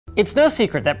It's no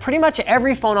secret that pretty much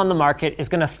every phone on the market is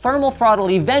gonna thermal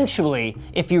throttle eventually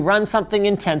if you run something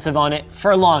intensive on it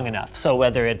for long enough. So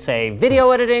whether it's a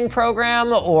video editing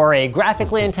program or a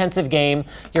graphically intensive game,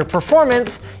 your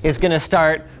performance is gonna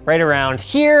start right around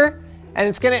here, and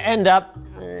it's gonna end up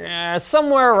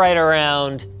somewhere right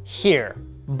around here.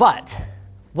 But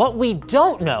what we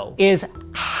don't know is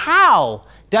how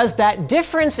does that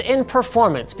difference in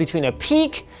performance between a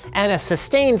peak and a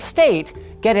sustained state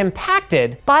get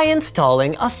impacted by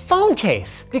installing a phone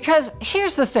case? Because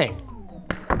here's the thing.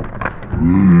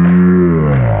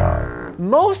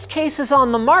 Most cases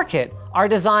on the market are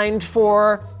designed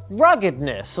for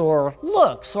ruggedness or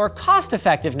looks or cost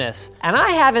effectiveness, and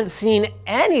I haven't seen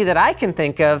any that I can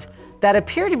think of that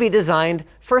appear to be designed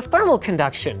for thermal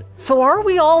conduction. So are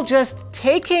we all just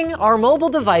taking our mobile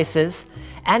devices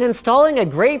and installing a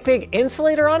great big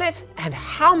insulator on it? And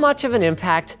how much of an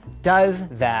impact does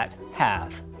that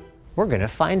have? We're gonna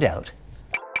find out.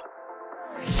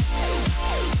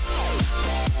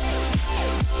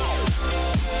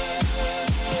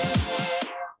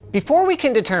 Before we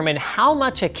can determine how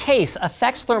much a case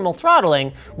affects thermal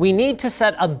throttling, we need to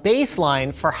set a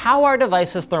baseline for how our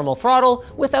devices thermal throttle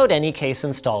without any case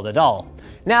installed at all.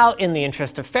 Now, in the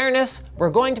interest of fairness, we're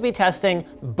going to be testing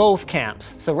both camps.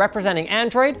 So representing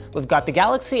Android, we've got the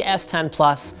Galaxy S10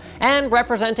 Plus, and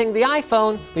representing the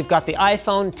iPhone, we've got the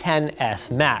iPhone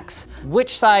XS Max.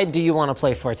 Which side do you want to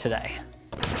play for today?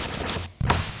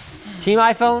 Team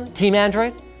iPhone, Team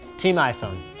Android, Team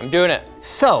iPhone. I'm doing it.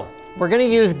 So, we're gonna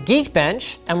use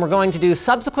Geekbench, and we're going to do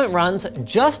subsequent runs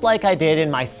just like I did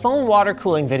in my phone water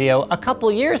cooling video a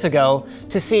couple years ago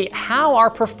to see how our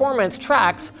performance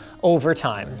tracks over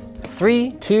time.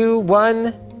 3, 2,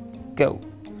 1, go.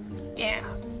 Yeah.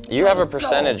 You have a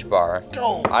percentage bar.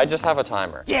 Go. I just have a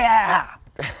timer. Yeah.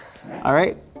 All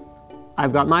right,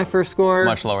 I've got my first score.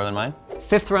 Much lower than mine.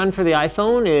 Fifth run for the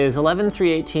iPhone is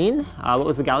 11,318. What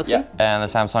was the Galaxy? Yeah, and the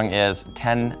Samsung is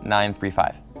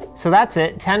 10,935. So that's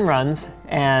it, 10 runs,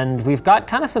 and we've got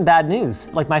kind of some bad news.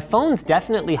 Like, my phone's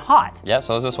definitely hot. Yeah,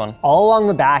 so is this one. All along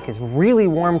the back is really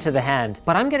warm to the hand,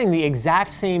 but I'm getting the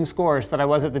exact same scores that I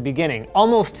was at the beginning,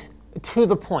 almost to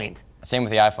the point. Same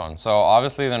with the iPhone. So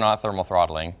obviously they're not thermal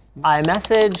throttling. I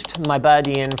messaged my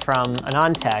buddy in from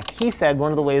AnonTech. He said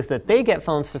one of the ways that they get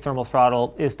phones to thermal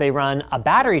throttle is they run a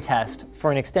battery test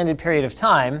for an extended period of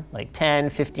time, like 10,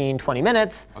 15, 20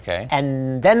 minutes. Okay.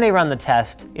 And then they run the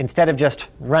test instead of just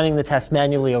running the test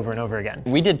manually over and over again.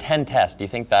 We did 10 tests. Do you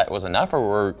think that was enough,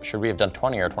 or should we have done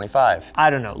 20 or 25? I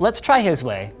don't know. Let's try his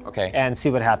way. Okay. And see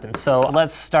what happens. So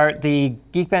let's start the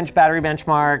Geekbench battery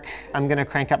benchmark. I'm gonna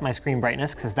crank up my screen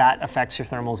brightness because that affects your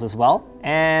thermals as well.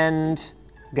 And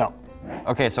go.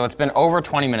 Okay, so it's been over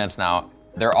 20 minutes now.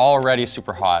 They're already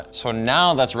super hot. So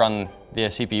now let's run the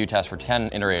CPU test for 10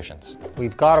 iterations.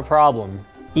 We've got a problem.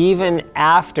 Even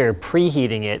after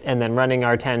preheating it and then running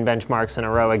our 10 benchmarks in a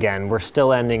row again, we're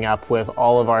still ending up with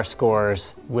all of our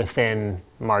scores within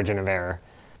margin of error.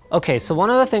 Okay, so one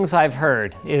of the things I've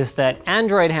heard is that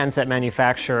Android handset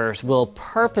manufacturers will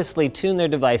purposely tune their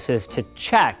devices to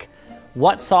check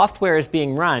what software is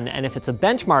being run, and if it's a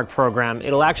benchmark program,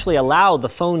 it'll actually allow the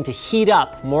phone to heat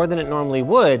up more than it normally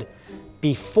would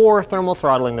before thermal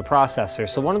throttling the processor.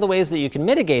 So one of the ways that you can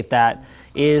mitigate that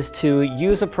is to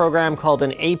use a program called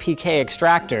an APK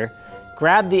extractor,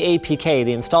 grab the APK,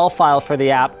 the install file for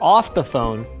the app, off the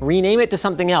phone, rename it to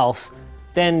something else,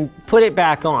 then put it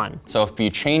back on. So if you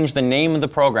change the name of the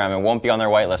program, it won't be on their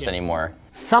whitelist anymore.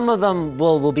 Some of them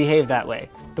will behave that way.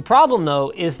 The problem,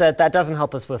 though, is that that doesn't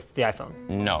help us with the iPhone.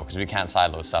 No, because we can't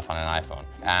sideload stuff on an iPhone.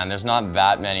 And there's not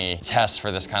that many tests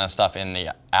for this kind of stuff in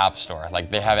the App Store. Like,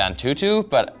 they have Antutu,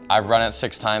 but I've run it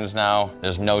 6 times now.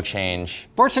 There's no change.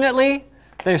 Fortunately,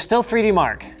 there's still 3D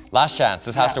Mark. Last chance,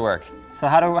 this has to work. So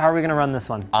how are we gonna run this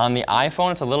one? On the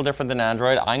iPhone, it's a little different than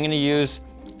Android. I'm gonna use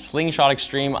Slingshot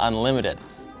Extreme Unlimited,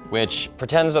 which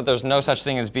pretends that there's no such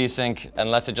thing as VSync and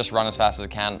lets it just run as fast as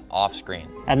it can off screen.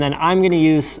 And then I'm gonna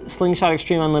use Slingshot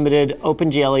Extreme Unlimited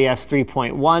OpenGLES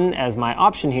 3.1 as my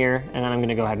option here, and then I'm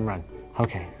gonna go ahead and run.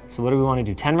 Okay, so what do we wanna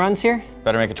do, 10 runs here?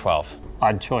 Better make it 12.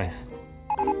 Odd choice.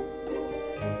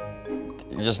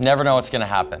 You just never know what's gonna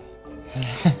happen.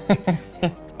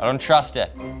 I don't trust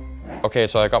it. Okay,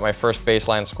 so I got my first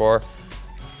baseline score,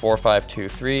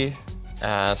 4523.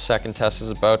 Second test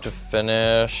is about to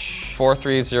finish,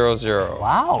 4300.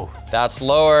 Wow. That's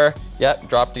lower. Yep,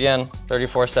 dropped again,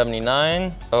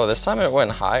 3479. Oh, this time it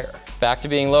went higher. Back to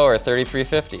being lower,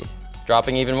 3350.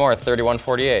 Dropping even more,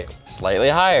 3148. Slightly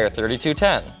higher,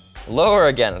 3210. Lower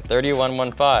again,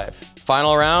 3115.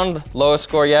 Final round, lowest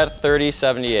score yet,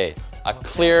 3078. a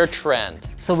clear trend.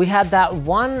 So we had that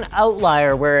one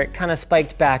outlier where it kind of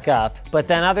spiked back up, but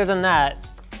then other than that,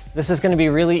 this is gonna be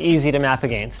really easy to map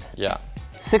against. Yeah.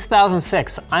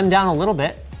 6,006, I'm down a little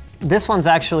bit. This one's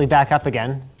actually back up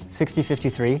again,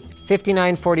 60.53.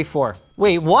 59.44.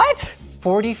 Wait, what?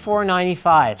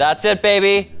 44.95. That's it,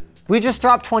 baby. We just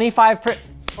dropped 25.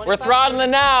 We're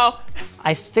throttling now.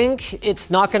 I think it's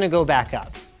not gonna go back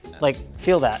up. Like,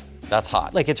 feel that. That's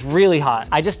hot. Like, it's really hot.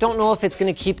 I just don't know if it's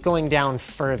gonna keep going down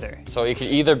further. So it could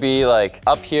either be like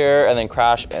up here and then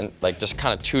crash and like just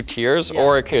kind of 2 tiers,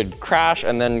 or it could crash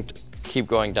and then keep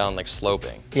going down like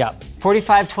sloping. Yeah,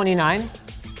 45.29,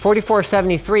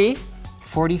 44.73,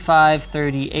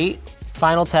 45.38,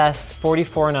 final test,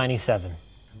 44.97.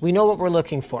 We know what we're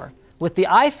looking for. With the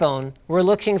iPhone, we're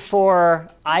looking for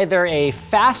either a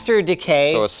faster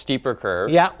decay. So a steeper curve.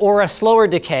 Yeah, or a slower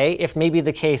decay if maybe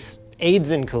the case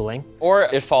aids in cooling. Or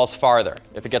it falls farther,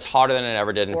 if it gets hotter than it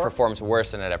ever did and performs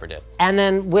worse than it ever did. And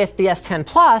then with the S10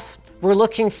 Plus, we're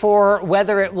looking for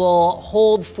whether it will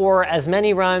hold for as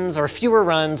many runs or fewer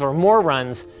runs or more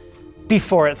runs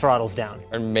before it throttles down.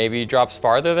 And maybe drops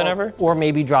farther than ever? Or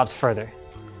maybe drops further.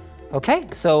 Okay,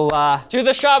 so to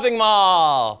the shopping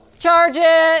mall! Charge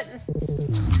it!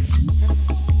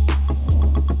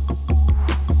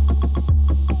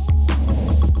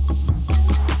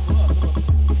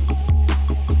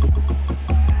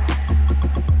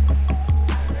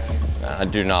 I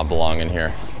do not belong in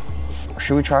here.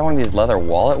 Should we try one of these leather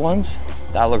wallet ones?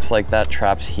 That looks like that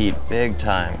traps heat big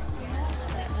time.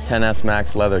 10S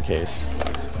Max leather case.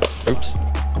 Oops.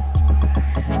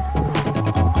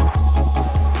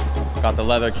 Got the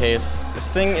leather case.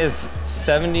 This thing is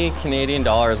 70 Canadian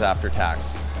dollars after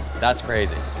tax. That's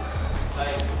crazy.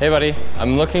 Hey buddy,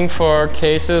 I'm looking for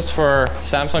cases for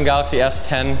Samsung Galaxy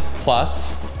S10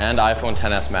 Plus and iPhone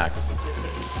XS Max.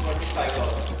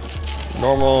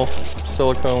 Normal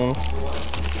silicone,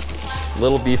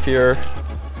 little beefier,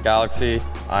 Galaxy,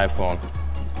 iPhone.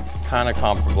 Kind of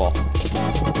comparable.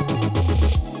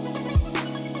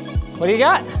 What do you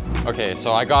got? Okay,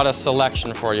 so I got a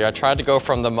selection for you. I tried to go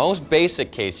from the most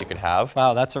basic case you could have.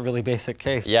 Wow, that's a really basic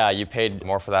case. Yeah, you paid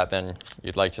more for that than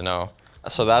you'd like to know.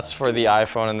 So that's for the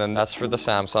iPhone, and then that's for the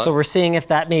Samsung. So we're seeing if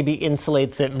that maybe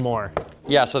insulates it more.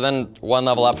 Yeah, so then one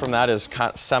level up from that is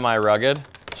kind of semi-rugged.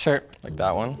 Sure. Like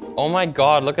that one. Oh my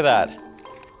God, look at that.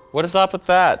 What is up with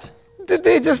that? Did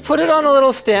they just put it on a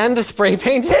little stand to spray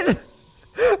paint it?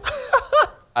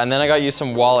 And then I got you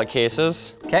some wallet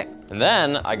cases. Okay. And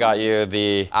then I got you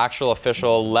the actual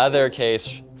official leather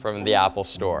case from the Apple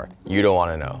Store. You don't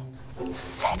want to know.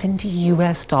 70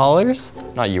 US dollars?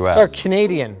 Not US. Or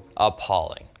Canadian.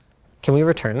 Appalling. Can we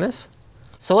return this?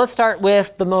 So let's start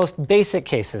with the most basic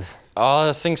cases. Oh,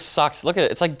 this thing sucks. Look at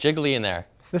it, it's like jiggly in there.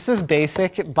 This is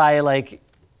basic by like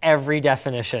every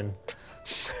definition.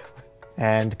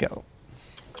 And go.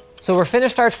 So we're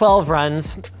finished our 12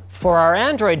 runs. For our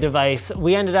Android device,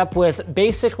 we ended up with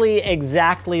basically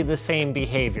exactly the same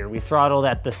behavior. We throttled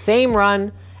at the same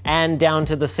run and down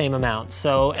to the same amount.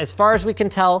 So as far as we can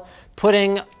tell,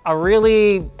 putting a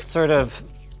really sort of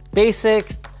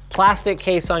basic plastic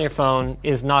case on your phone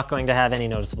is not going to have any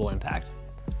noticeable impact.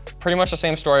 Pretty much the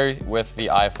same story with the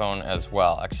iPhone as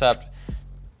well, except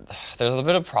there's a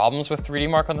bit of problems with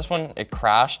 3D Mark on this one. It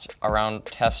crashed around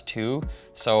test 2,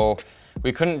 so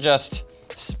we couldn't just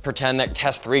pretend that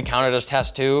test 3 counted as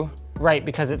test 2. Right,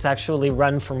 because it's actually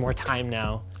run for more time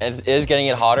now. It is getting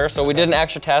it hotter, so we did an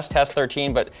extra test, test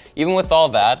 13, but even with all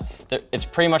that, it's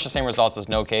pretty much the same results as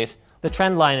no case. The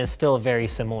trend line is still very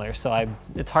similar, so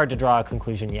it's hard to draw a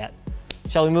conclusion yet.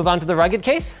 Shall we move on to the rugged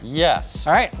case? Yes.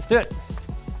 All right, let's do it.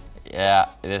 Yeah,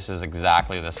 this is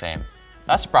exactly the same.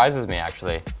 That surprises me,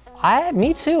 actually.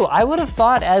 Me too. I would have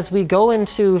thought as we go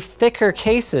into thicker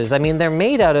cases, I mean, they're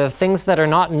made out of things that are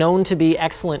not known to be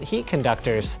excellent heat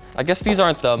conductors. I guess these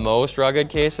aren't the most rugged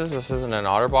cases. This isn't an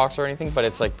OtterBox or anything, but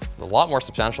it's like a lot more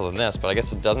substantial than this, but I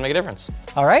guess it doesn't make a difference.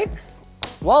 All right,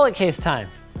 wallet case time.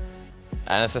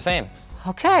 And it's the same.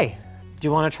 Okay. Do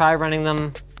you want to try running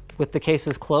them with the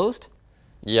cases closed?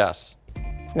 Yes.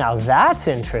 Now that's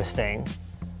interesting.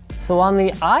 So on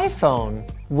the iPhone,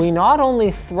 we not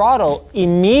only throttle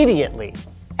immediately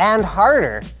and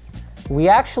harder, we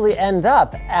actually end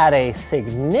up at a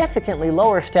significantly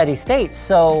lower steady state.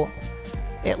 So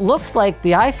it looks like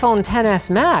the iPhone XS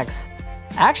Max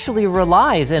actually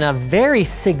relies in a very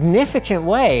significant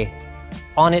way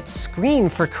on its screen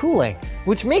for cooling,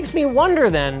 which makes me wonder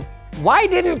then, why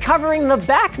didn't covering the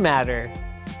back matter?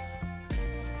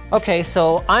 Okay,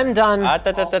 so I'm done.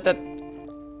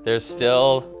 There's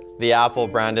still the Apple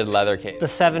branded leather case. The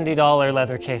 $70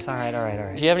 leather case, all right.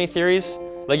 Do you have any theories?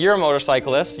 Like, you're a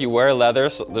motorcyclist, you wear leather,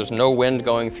 so there's no wind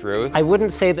going through. I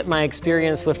wouldn't say that my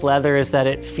experience with leather is that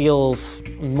it feels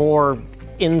more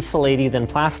insulaty than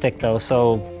plastic though,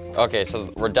 so. Okay, so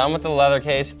we're done with the leather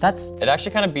case. It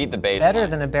actually kind of beat the baseline. Better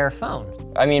than a bare phone.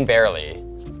 I mean, barely.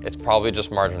 It's probably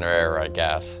just margin of error, I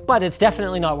guess. But it's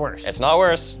definitely not worse. It's not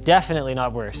worse. Definitely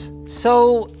not worse.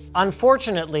 So,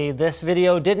 unfortunately, this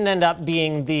video didn't end up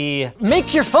being the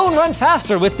make your phone run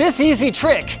faster with this easy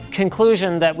trick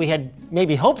conclusion that we had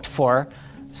maybe hoped for.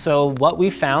 So what we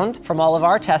found from all of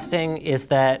our testing is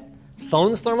that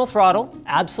phones thermal throttle,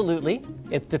 absolutely.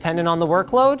 It's dependent on the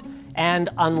workload. And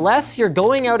unless you're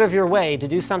going out of your way to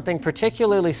do something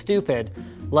particularly stupid,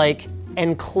 like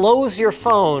enclose your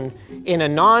phone in a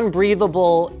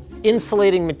non-breathable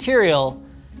insulating material,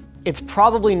 it's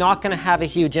probably not gonna have a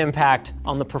huge impact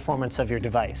on the performance of your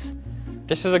device.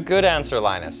 This is a good answer,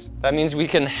 Linus. That means we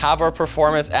can have our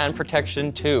performance and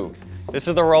protection too. This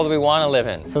is the world we want to live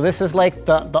in. So this is like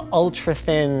the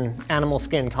ultra-thin animal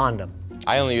skin condom.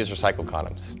 I only use recycled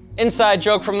condoms. Inside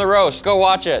joke from the roast, go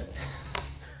watch it.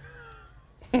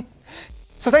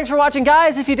 So thanks for watching,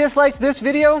 guys. If you disliked this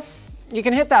video, you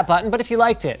can hit that button, but if you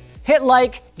liked it, hit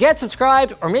like, get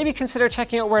subscribed, or maybe consider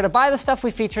checking out where to buy the stuff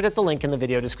we featured at the link in the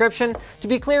video description. To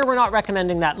be clear, we're not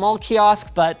recommending that mall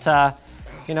kiosk, but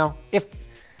you know, if...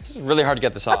 This is really hard to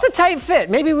get this off. That's a tight fit.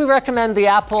 Maybe we recommend the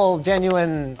Apple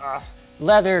genuine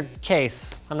leather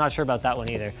case. I'm not sure about that one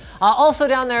either. Also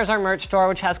down there is our merch store,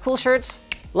 which has cool shirts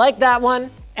like that one,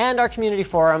 and our community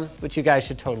forum, which you guys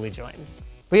should totally join.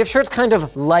 We have shirts kind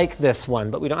of like this one,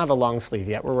 but we don't have a long sleeve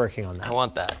yet. We're working on that. I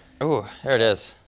want that. Ooh, there it is.